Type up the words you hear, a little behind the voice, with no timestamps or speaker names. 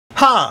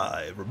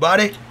Hi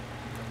everybody!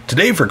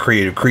 Today for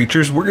Creative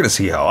Creatures we're going to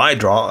see how I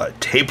draw a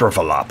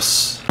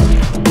Tapirfolops.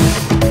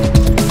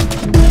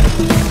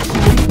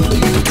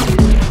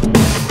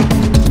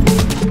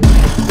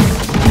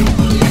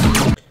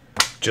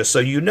 Just so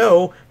you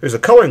know, there's a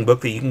coloring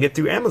book that you can get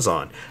through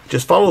Amazon.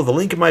 Just follow the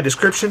link in my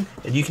description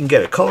and you can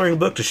get a coloring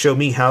book to show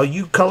me how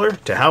you color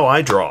to how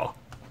I draw.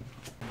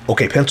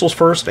 Okay, pencils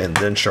first and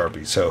then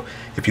Sharpies. So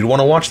if you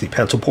want to watch the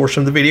pencil portion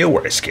of the video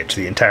where I sketch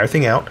the entire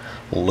thing out,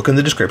 look in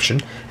the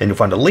description and you'll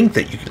find a link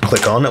that you can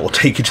click on that will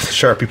take you to the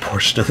Sharpie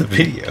portion of the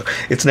video.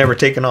 It's never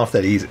taken off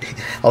that easy.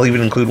 I'll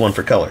even include one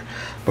for color.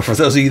 But for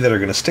those of you that are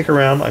going to stick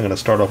around, I'm going to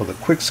start off with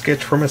a quick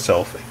sketch for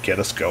myself and get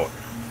us going.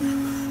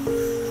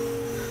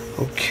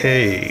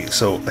 Okay,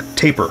 so a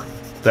taper.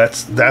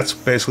 That's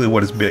basically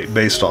what it's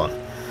based on.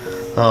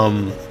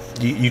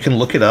 You can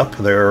look it up.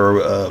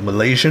 They're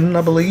Malaysian,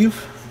 I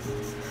believe.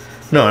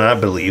 No,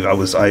 not believe.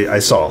 I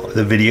saw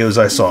the videos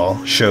I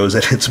saw shows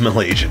that it's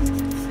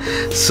Malaysian.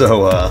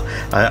 So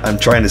I'm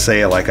trying to say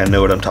it like I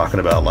know what I'm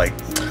talking about. Like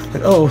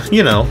oh,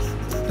 you know,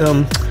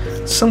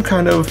 some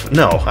kind of.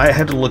 No, I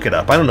had to look it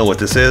up. I don't know what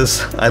this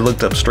is. I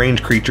looked up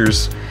strange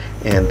creatures,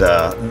 and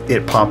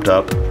it popped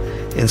up,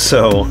 and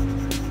so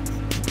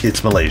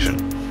it's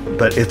Malaysian.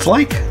 But it's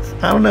like,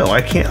 I don't know.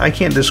 I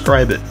can't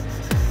describe it.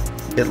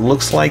 It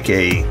looks like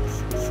an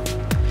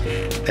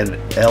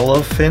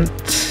elephant.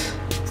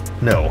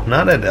 No,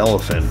 not an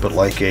elephant, but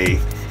like yeah,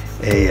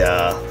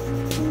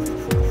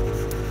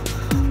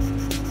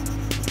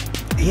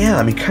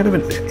 I mean, kind of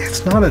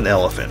it's not an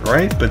elephant,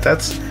 right? But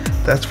that's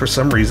for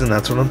some reason,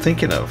 that's what I'm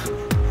thinking of.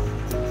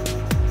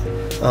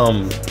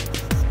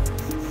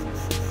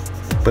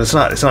 But it's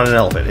not an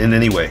elephant in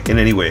any way,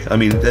 I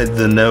mean,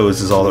 the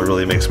nose is all that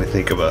really makes me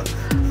think of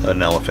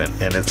an elephant,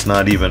 and it's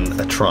not even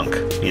a trunk,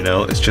 you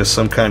know? It's just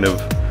some kind of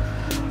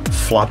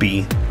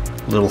floppy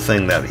little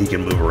thing that he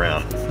can move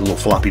around, a little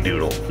floppy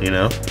doodle, you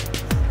know.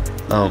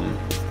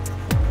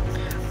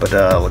 But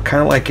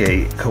kind of like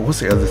a,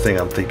 what's the other thing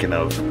I'm thinking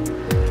of?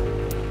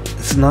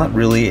 It's not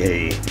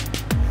really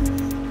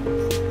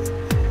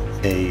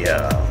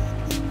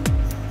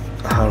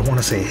I don't want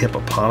to say a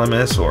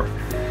hippopotamus or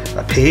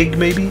a pig,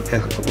 maybe a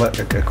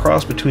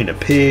cross between a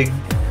pig,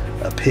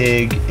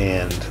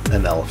 and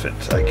an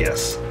elephant, I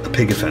guess. A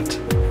pigaphant.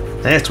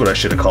 That's what I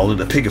should have called it,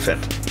 a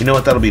pigaphant. You know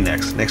what? That'll be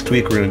next. Next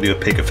week we're going to do a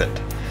pigaphant.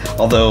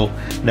 Although,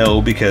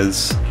 no,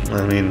 because,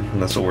 I mean,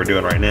 that's what we're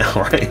doing right now,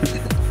 right?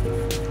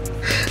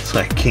 So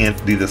I can't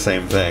do the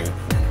same thing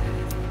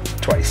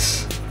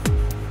twice.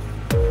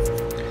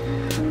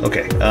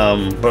 Okay,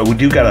 but we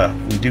do gotta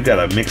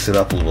mix it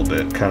up a little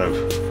bit, kind of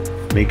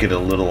make it a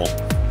little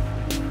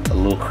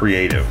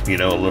creative, you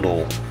know, a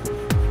little,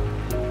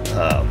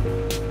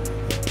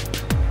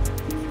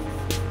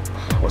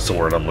 what's the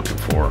word I'm looking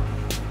for?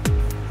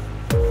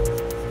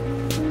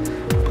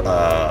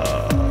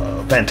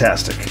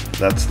 Fantastic.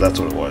 That's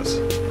what it was.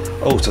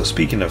 Oh, so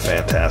speaking of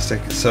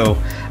fantastic, so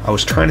I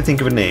was trying to think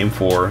of a name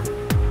for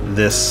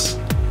this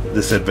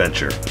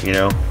adventure, you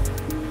know,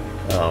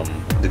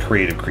 the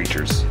Creative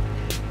Creatures,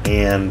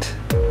 and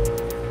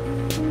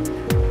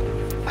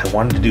I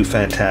wanted to do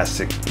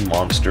fantastic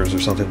monsters or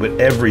something, but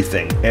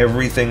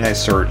everything I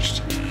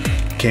searched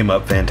came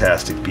up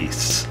fantastic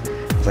beasts.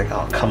 I was like,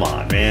 oh, come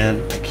on,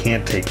 man, I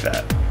can't take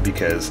that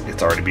because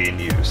it's already being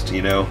used,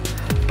 you know.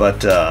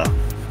 But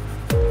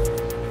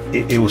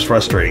it was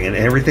frustrating, and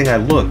everything I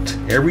looked,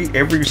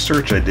 every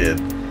search I did,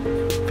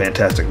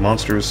 fantastic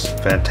monsters,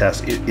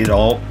 fantastic,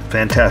 all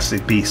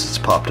fantastic beasts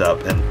popped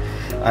up, and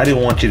I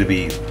didn't want you to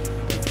be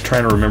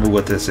trying to remember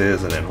what this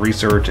is and then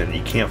research, and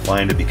you can't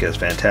find it because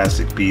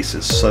fantastic beasts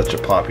is such a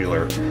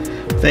popular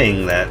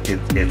thing that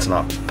it's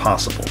not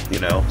possible,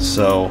 you know.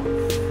 So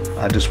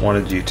I just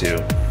wanted you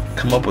to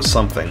come up with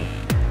something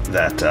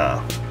that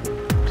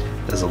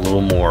is a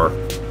little more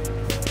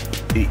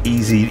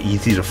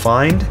easy to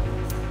find.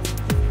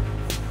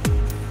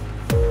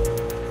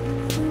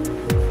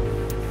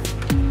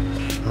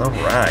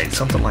 Alright,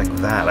 something like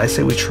that. I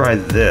say we try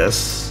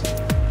this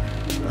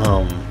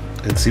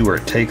and see where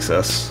it takes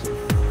us.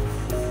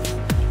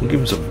 We'll give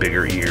him some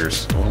bigger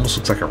ears. It almost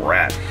looks like a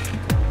rat.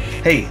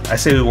 Hey, I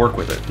say we work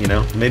with it, you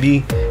know?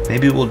 Maybe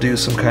we'll do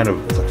some kind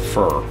of like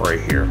fur right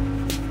here.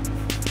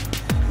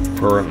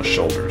 Fur on the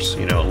shoulders,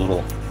 you know, a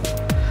little.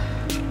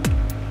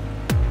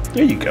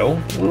 There you go,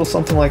 a little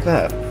something like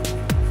that.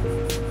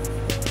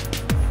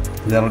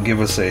 That'll give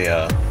us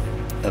a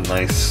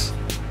nice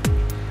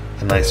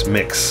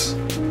mix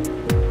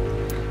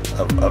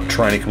of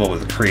trying to come up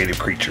with a creative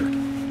creature.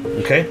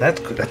 Okay, that's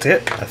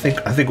it. I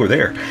think we're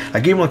there. I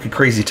gave him like a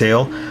crazy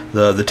tail.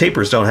 The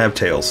tapirs don't have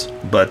tails,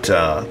 but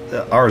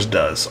ours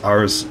does.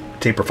 Ours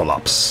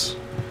Tapirfolops,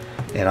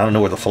 and I don't know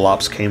where the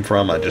flops came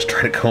from. I just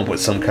tried to come up with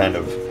some kind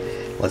of,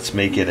 let's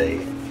make it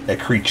a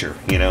creature,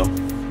 you know,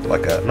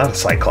 like not a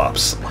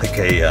cyclops, like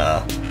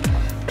a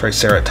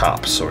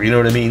triceratops, or you know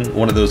what I mean,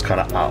 one of those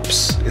kind of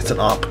ops. It's an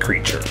op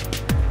creature.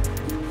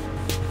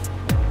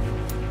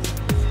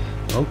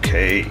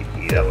 Okay,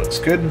 that looks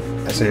good.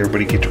 I say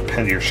everybody get your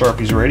pen and your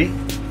Sharpies ready.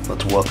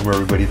 Let's welcome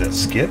everybody that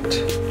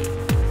skipped.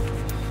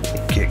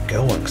 get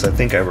going, because I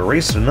think I've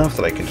erased enough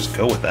that I can just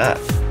go with that.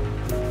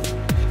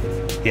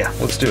 Yeah,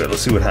 let's do it.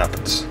 Let's see what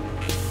happens.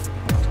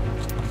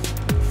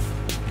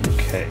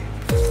 Okay.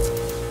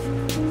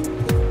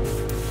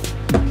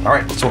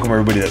 Alright, let's welcome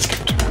everybody that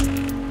skipped.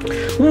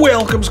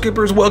 Welcome,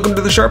 skippers. Welcome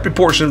to the Sharpie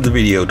portion of the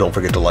video. Don't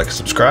forget to like and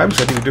subscribe,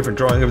 because I do a different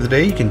drawing every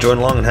day. You can join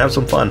along and have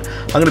some fun.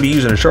 I'm going to be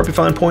using a Sharpie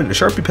fine point and a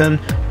Sharpie pen.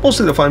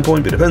 Mostly the fine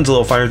point, but it depends a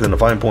little finer than the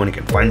fine point.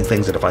 You can find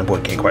things that a fine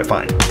point can't quite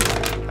find.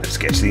 I've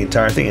sketched the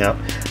entire thing out.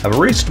 I've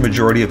erased the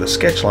majority of the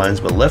sketch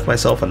lines, but left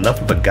myself enough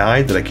of a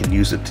guide that I can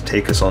use it to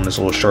take us on this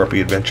little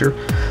Sharpie adventure.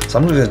 So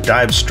I'm going to just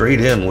dive straight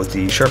in with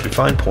the Sharpie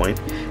fine point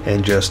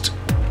and just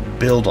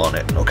build on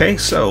it. Okay,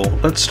 so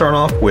let's start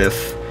off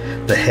with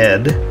the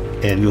head,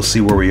 and you'll see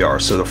where we are.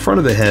 So the front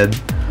of the head,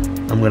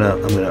 I'm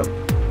gonna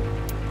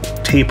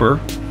taper,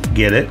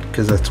 get it,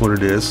 because that's what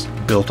it is,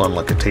 built on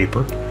like a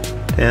taper,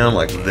 down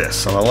like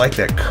this. And I like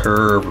that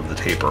curve of the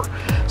taper.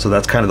 So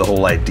that's kind of the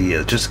whole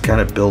idea, just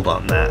kind of build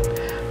on that.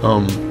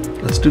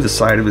 Let's do the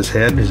side of his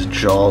head. His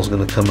jaw is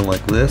gonna come in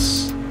like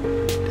this,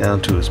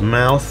 down to his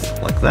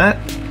mouth, like that.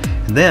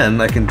 And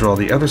then I can draw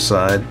the other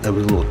side of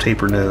his little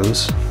taper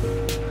nose,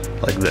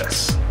 like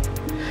this.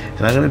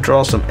 And I'm gonna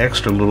draw some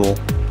extra little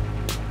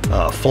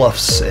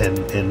fluffs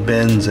and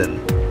bends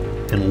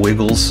and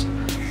wiggles,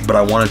 but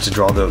I wanted to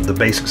draw the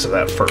basics of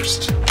that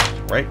first,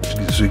 right?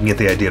 So we can get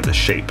the idea of the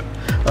shape.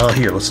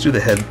 Here, let's do the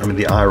head,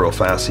 the eye real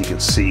fast so you can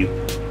see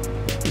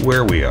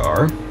where we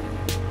are.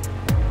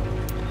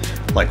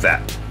 Like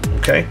that,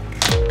 okay?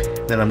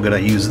 Then I'm gonna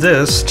use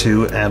this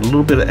to add a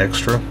little bit of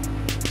extra,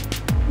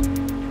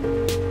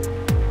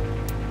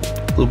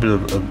 a little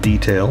bit of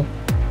detail.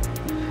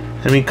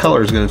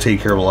 Color is going to take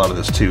care of a lot of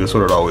this too. That's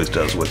what it always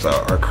does with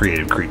our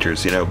creative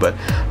creatures, you know. But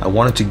I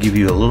wanted to give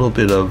you a little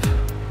bit of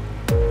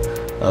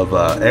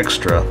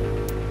extra,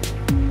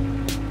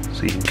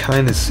 so you can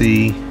kind of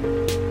see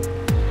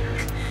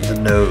the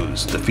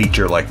nose, the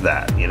feature like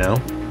that, you know.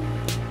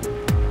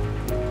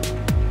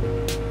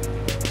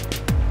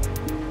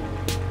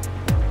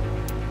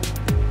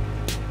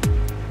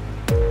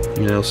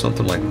 You know,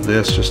 something like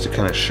this, just to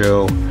kind of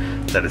show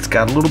that it's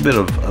got a little bit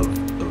of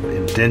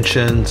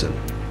indentions and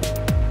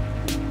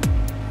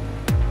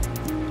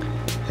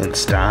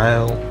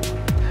style.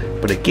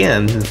 But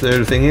again, the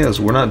other thing is,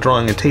 we're not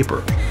drawing a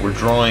taper, we're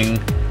drawing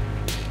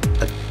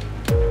a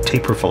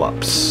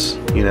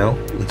Tapirfolops, you know.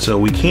 And so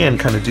we can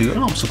kind of do,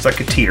 oh, so it's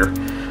like a teeter.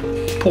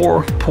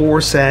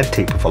 Poor sad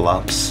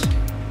Tapirfolops.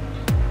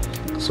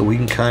 So we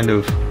can kind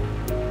of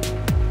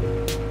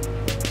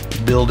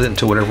build it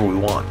into whatever we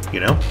want, you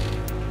know.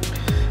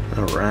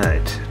 All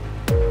right.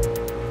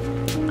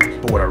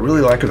 But what I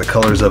really like are the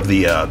colors of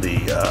the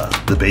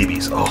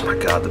babies. Oh my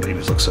God, the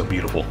babies look so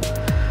beautiful.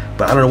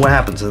 But I don't know what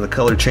happens, and the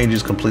color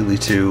changes completely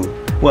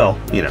to, well,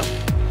 you know,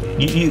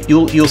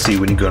 you'll see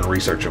when you go and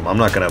research them. I'm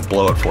not going to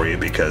blow it for you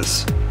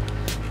because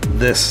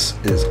this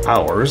is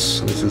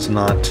ours. This is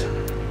not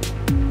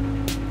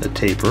a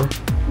taper.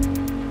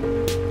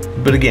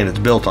 But again, it's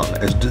built on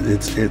that.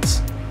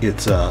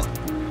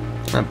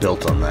 It's not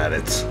built on that.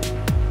 It's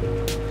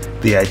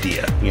the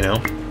idea, you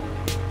know.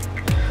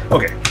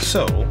 Okay,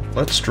 so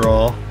let's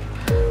draw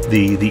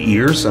the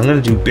ears. I'm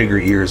going to do bigger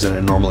ears than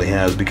it normally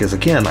has because,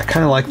 again, I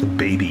kind of like the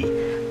baby.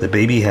 The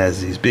baby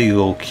has these big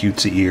old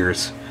cutesy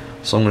ears,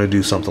 so I'm going to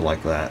do something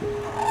like that.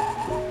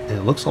 And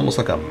it looks almost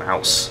like a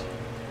mouse.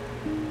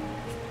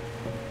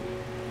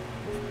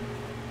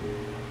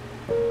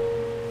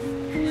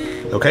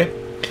 Okay,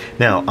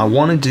 now I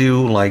want to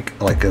do like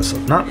a,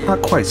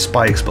 not quite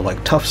spikes, but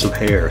like tufts of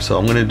hair. So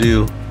I'm going to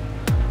do.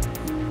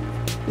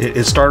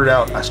 It started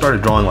out, I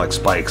started drawing like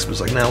spikes, but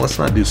it's like, no, let's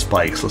not do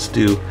spikes. Let's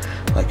do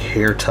like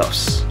hair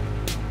tufts.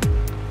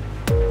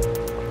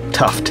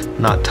 Tuft,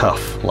 not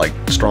tough, like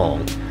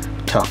strong.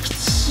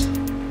 Tufts.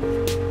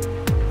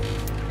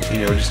 You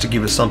know, just to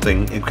give us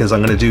something, because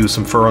I'm going to do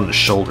some fur on the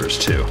shoulders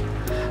too.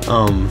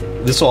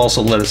 This will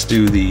also let us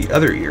do the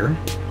other ear,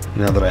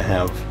 now that I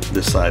have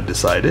this side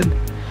decided.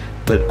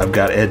 But I've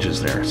got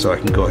edges there, so I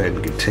can go ahead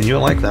and continue it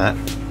like that.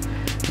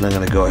 And I'm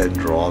going to go ahead and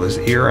draw this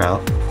ear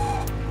out.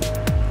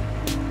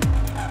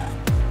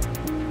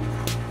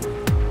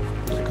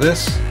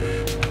 This,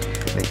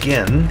 and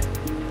again,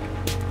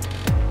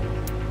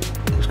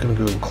 I'm just going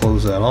to go and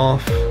close that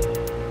off,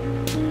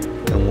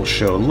 and we'll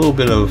show a little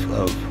bit of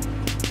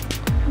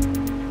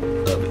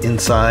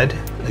inside.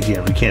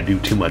 Again, we can't do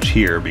too much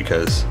here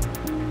because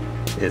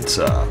it's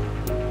the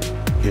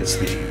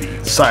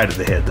side of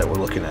the head that we're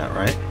looking at,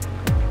 right?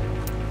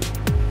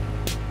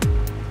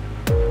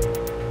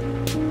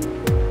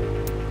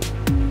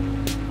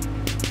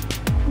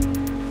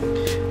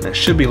 I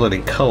should be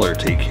letting color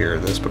take care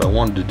of this, but I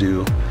wanted to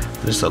do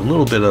just a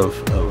little bit of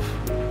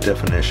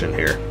definition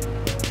here.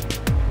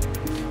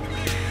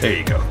 There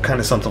you go, kind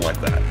of something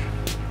like that.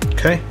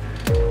 Okay.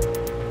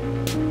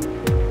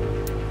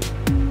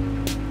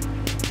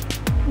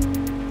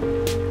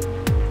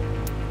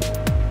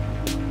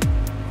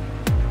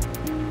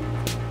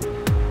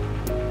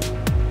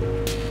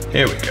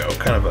 There we go,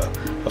 kind of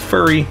a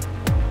furry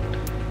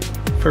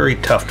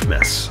tuft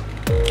mess.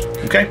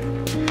 Okay,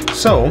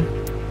 so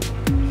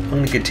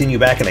going to continue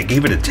back, and I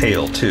gave it a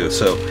tail too.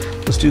 So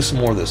let's do some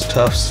more of those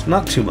tufts.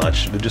 Not too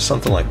much, but just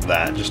something like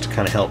that, just to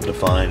kind of help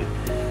define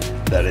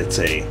that it's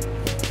a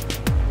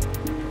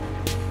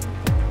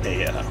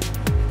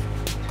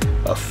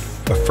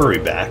furry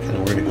back. And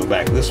we're going to go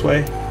back this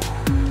way.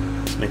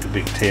 Let's make a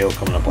big tail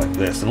coming up like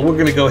this, and we're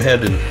going to go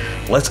ahead and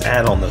let's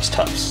add on those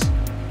tufts.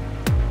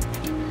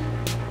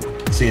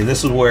 See, and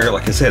this is where,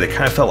 like I said, it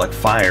kind of felt like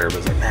fire, but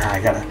it's like, nah,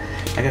 I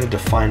gotta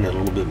define it a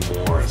little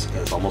bit more as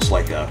almost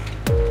like a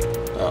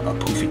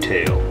poofy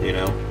tail, you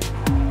know.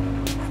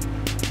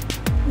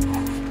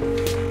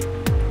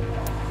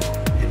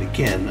 And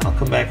again, I'll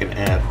come back and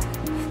add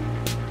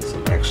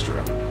some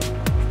extra.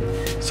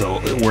 So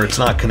where it's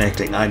not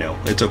connecting, I know,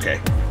 it's okay.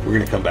 We're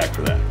gonna come back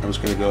for that. I'm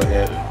just gonna go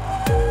ahead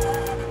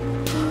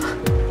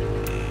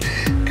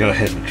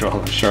and draw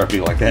the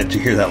Sharpie like that. Did you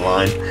hear that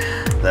line?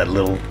 That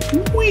little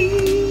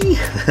wee,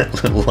 that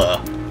little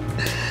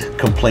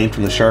complaint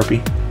from the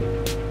Sharpie.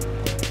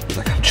 He's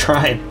like, I'm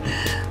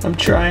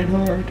trying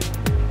hard.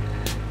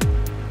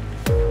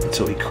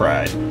 Until he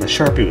cried. The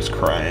Sharpie was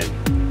crying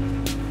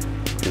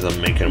because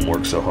I'm making him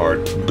work so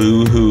hard.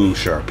 Boo hoo,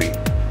 Sharpie.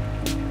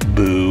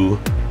 Boo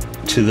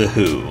to the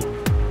who.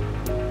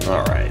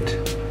 All right.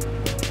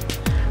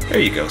 There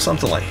you go,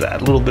 something like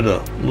that. A little bit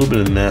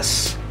of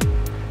mess, a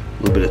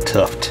little bit of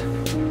tuft.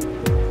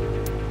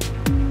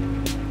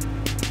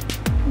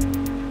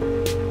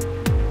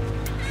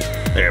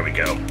 There we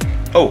go.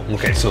 Oh,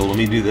 okay, so let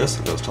me do this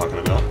that I was talking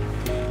about.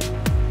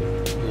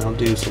 And I'll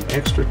do some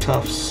extra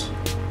tufts,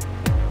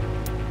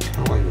 kind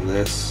of like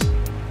this,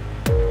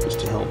 just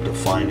to help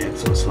define it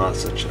so it's not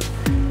such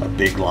a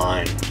big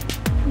line.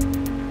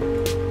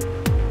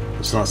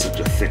 It's not such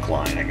a thick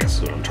line, I guess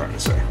is what I'm trying to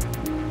say.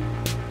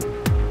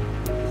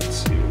 Let's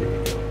see, we're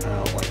going to go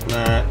out like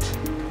that.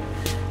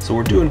 So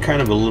we're doing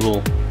kind of a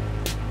little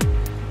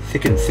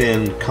thick and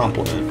thin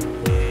complement.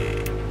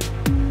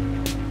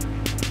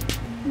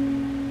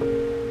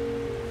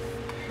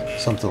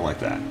 Something like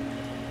that.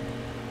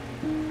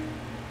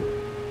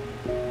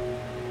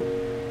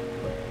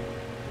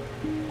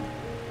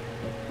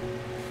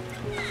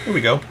 There we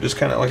go. Just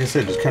kind of, like I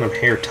said, just kind of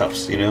hair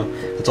tufts, you know?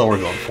 That's all we're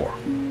going for.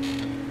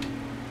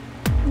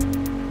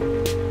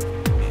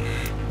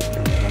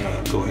 And then I'm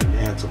going to go ahead and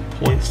add some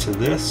points to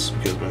this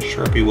because my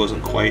Sharpie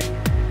wasn't quite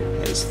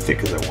as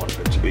thick as I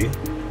wanted it to be,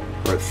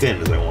 or thin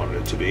as I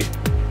wanted it to be.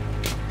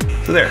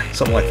 So there,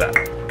 something like that.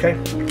 Okay?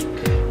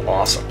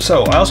 Awesome.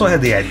 So I also had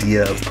the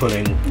idea of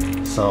putting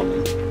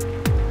some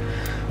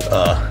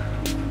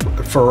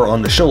fur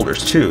on the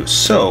shoulders too.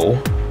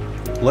 So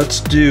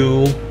let's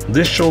do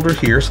this shoulder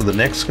here. So the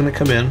neck's going to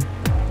come in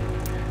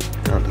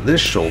onto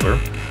this shoulder.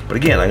 But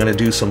again, I'm going to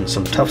do some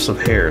tufts of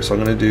hair. So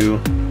I'm going to do,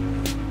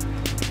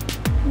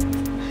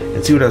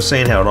 and see what I was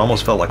saying, how it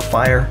almost felt like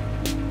fire.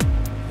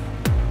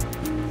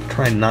 I'm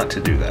trying not to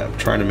do that. I'm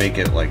trying to make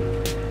it like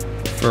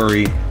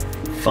furry,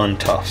 fun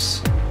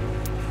tufts.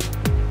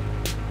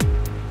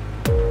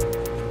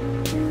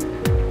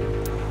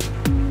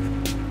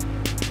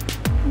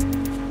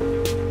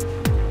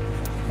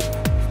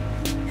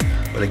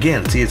 But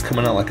again, see, it's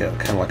coming out like a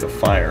kind of like a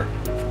fire.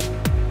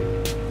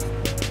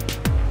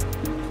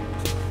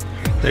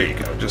 There you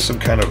go. Just some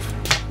kind of,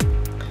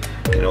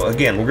 you know,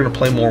 again, we're going to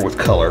play more with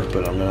color,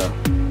 but I'm going to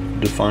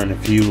define a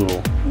few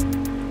little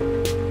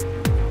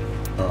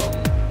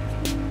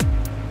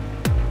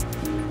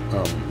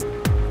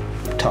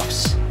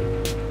tufts.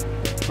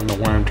 I don't know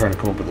why I'm trying to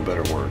come up with a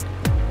better word.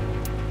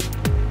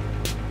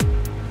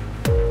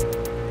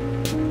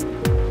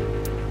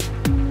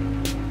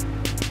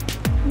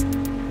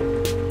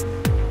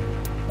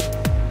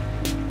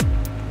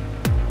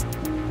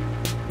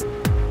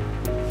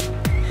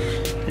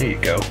 There you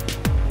go.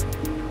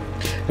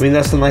 I mean,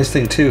 that's the nice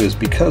thing too, is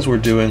because we're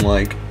doing,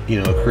 like, you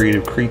know,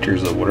 creative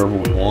creatures of whatever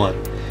we want,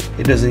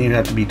 it doesn't even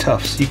have to be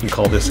tufts. You can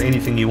call this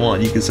anything you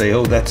want. You can say,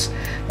 oh, that's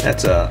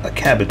a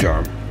cabbage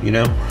arm, you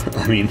know?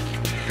 I mean,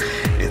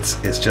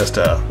 it's just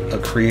a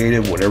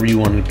creative, whatever you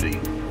want it to be.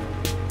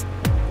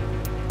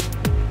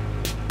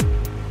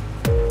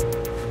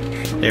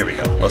 There we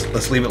go.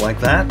 Let's leave it like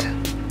that.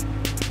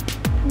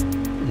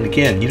 And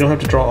again, you don't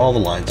have to draw all the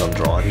lines I'm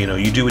drawing. You know,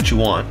 you do what you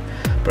want.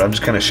 But I'm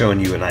just kind of showing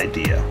you an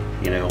idea,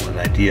 you know, an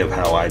idea of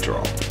how I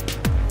draw.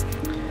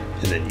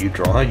 And then you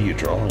draw how you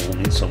draw, and we'll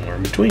meet somewhere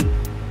in between.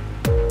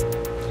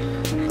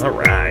 All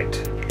right.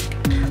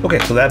 Okay,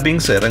 so that being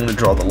said, I'm going to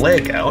draw the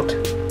leg out.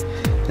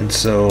 And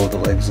so the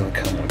leg's going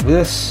to come like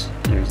this.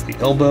 There's the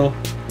elbow.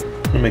 I'm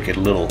going to make it a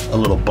little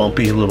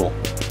bumpy, a little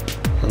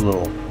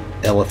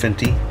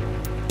elephanty.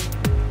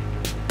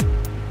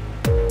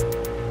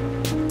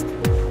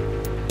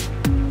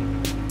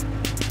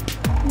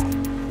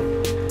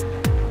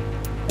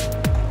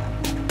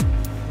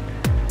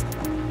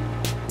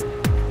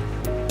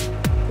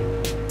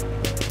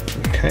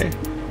 Okay.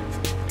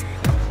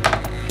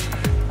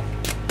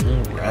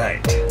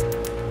 Alright.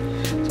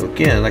 So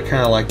again, I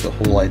kind of like the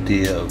whole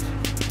idea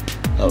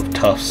of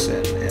tufts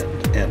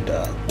and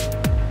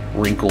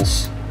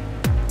wrinkles.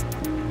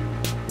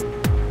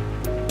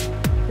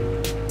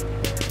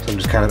 So I'm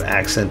just kind of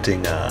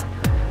accenting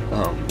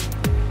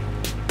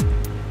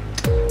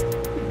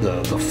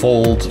the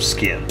folds of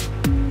skin.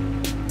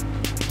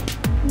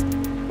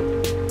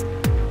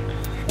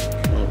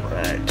 All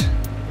right.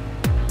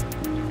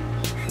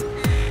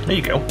 There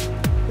you go.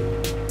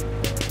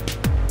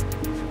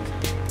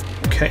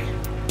 Okay.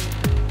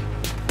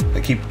 I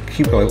keep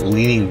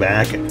leaning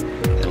back and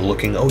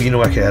looking. Oh, you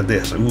know, I can add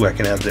this. Ooh, I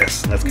can add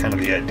this. And that's kind of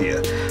the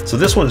idea. So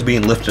this one's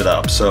being lifted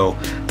up. So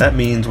that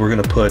means we're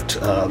going to put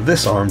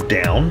this arm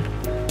down.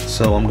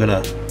 So I'm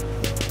gonna,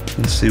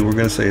 let's see, we're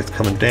gonna say it's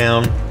coming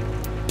down.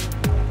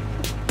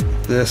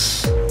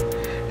 This,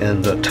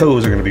 and the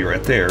toes are gonna be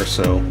right there,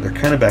 so they're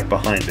kind of back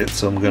behind it.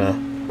 So I'm gonna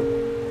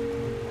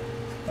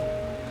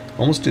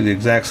almost do the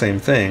exact same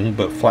thing,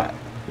 but flat.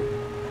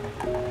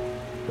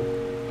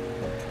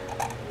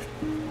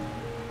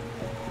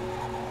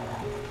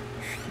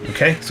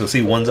 Okay, so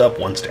see, one's up,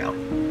 one's down.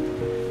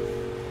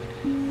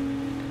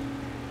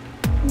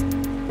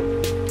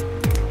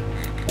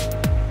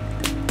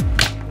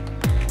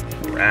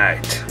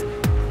 Right.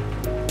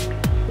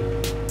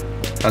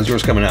 How's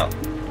yours coming out?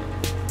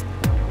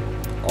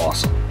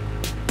 Awesome.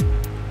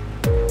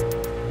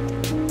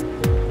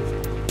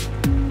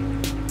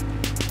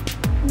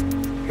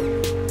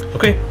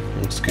 Okay,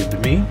 looks good to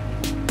me.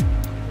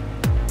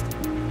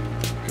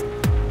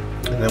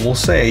 And then we'll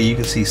say you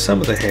can see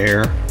some of the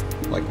hair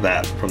like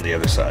that from the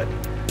other side.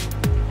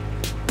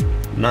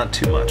 Not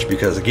too much,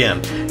 because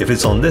again, if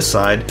it's on this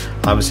side,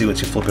 obviously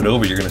once you flip it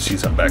over, you're going to see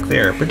something back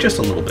there, but just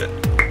a little bit.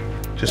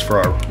 Just for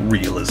our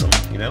realism,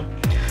 you know?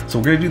 So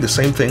we're going to do the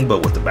same thing,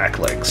 but with the back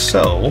legs.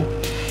 So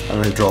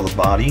I'm going to draw the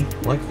body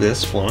like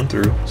this, flowing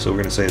through. So we're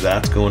going to say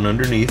that's going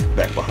underneath,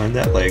 back behind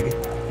that leg.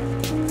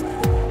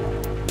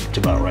 To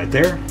about right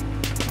there.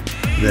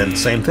 Then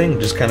same thing,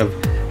 just kind of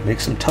make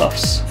some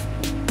tufts.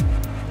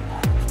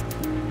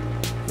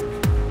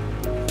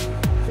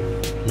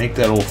 Make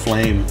that old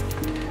flame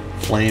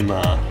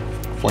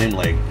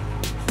leg.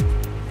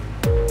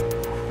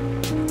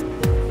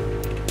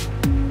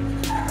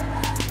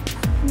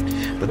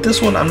 But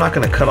this one I'm not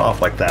going to cut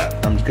off like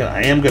that.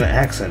 I am going to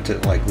accent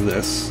it like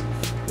this,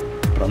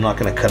 but I'm not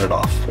going to cut it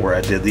off. Where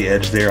I did the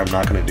edge there, I'm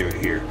not going to do it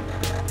here.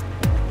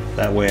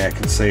 That way I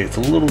can say it's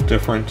a little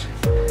different,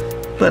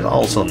 but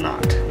also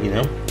not, you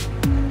know?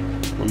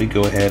 Let me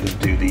go ahead and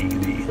do the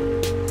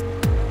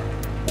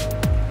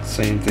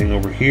same thing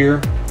over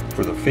here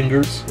for the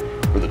fingers,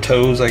 or the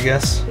toes, I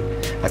guess.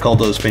 I called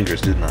those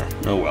fingers, didn't I?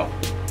 Oh well.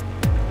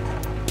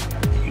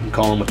 You can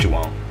call them what you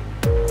want.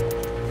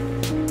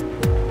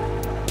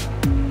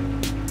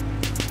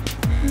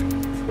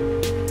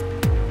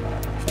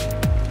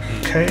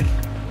 Okay,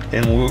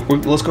 and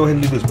let's go ahead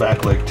and do this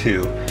back leg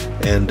too,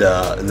 and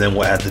then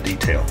we'll add the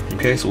detail.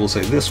 Okay, so we'll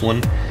say this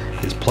one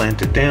is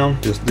planted down,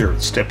 just they're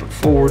stepping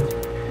forward.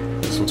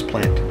 This one's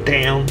planted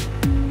down.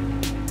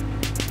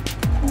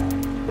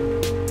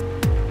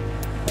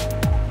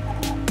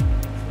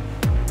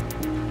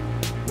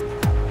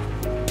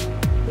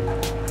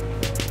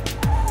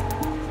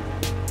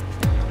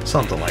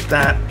 Something like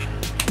that.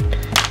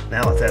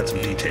 Now let's add some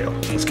detail.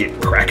 Let's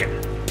get cracking.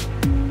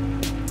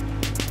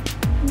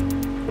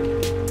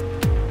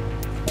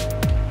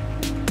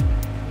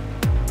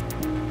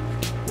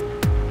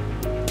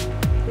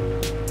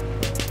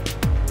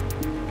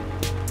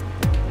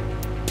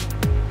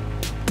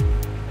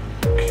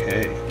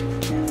 Okay.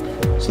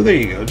 So there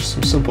you go. Just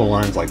some simple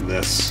lines like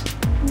this.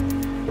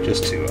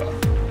 Just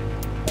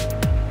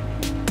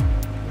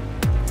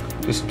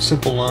some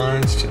simple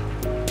lines to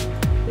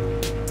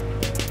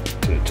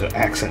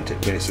accent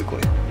it,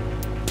 basically.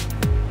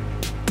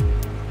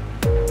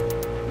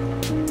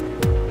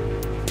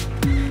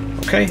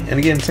 Okay, and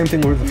again, same thing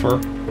with the fur.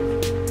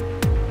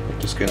 I'm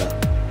just gonna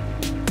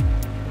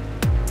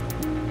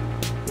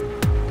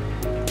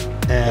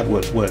add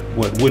what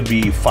would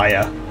be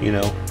fire, you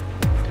know.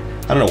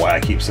 I don't know why I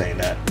keep saying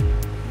that.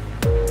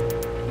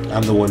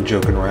 I'm the one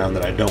joking around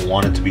that I don't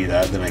want it to be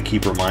that, then I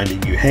keep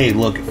reminding you, hey,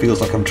 look, it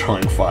feels like I'm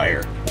drawing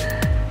fire.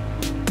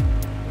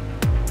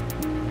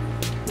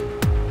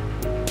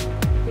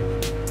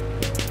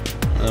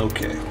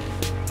 Okay,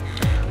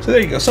 so there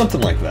you go,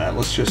 something like that.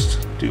 Let's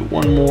just do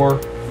one more,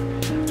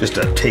 just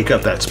to take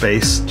up that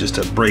space, just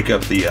to break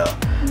up the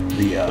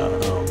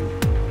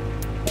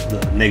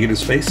negative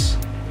space,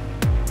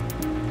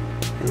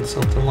 and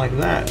something like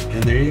that.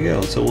 And there you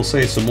go. So we'll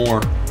say some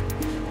more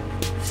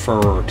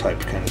fur type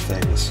kind of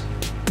things,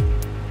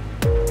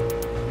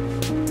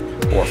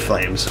 or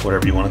flames,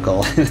 whatever you want to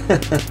call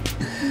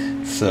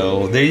it.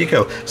 So there you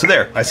go. So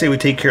there, I say we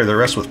take care of the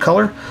rest with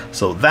color.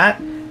 So that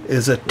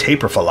is a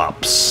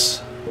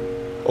Tapirfolops.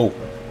 Oh,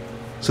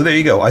 so there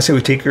you go. I say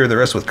we take care of the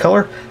rest with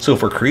color. So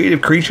for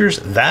creative creatures,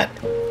 that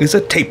is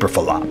a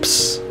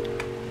Tapirfolops.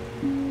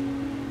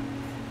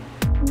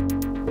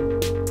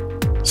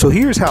 So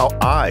here's how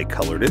I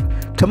colored it.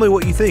 Tell me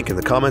what you think in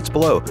the comments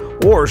below,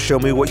 or show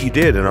me what you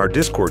did in our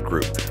Discord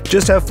group.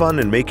 Just have fun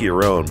and make it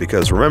your own,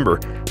 because remember,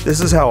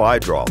 this is how I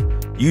draw.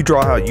 You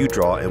draw how you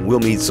draw, and we'll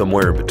meet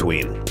somewhere in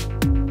between.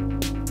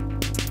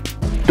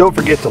 Don't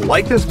forget to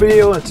like this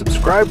video and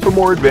subscribe for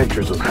more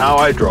adventures with How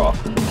I Draw.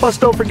 Plus,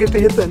 don't forget to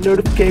hit that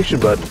notification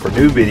button for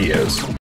new videos.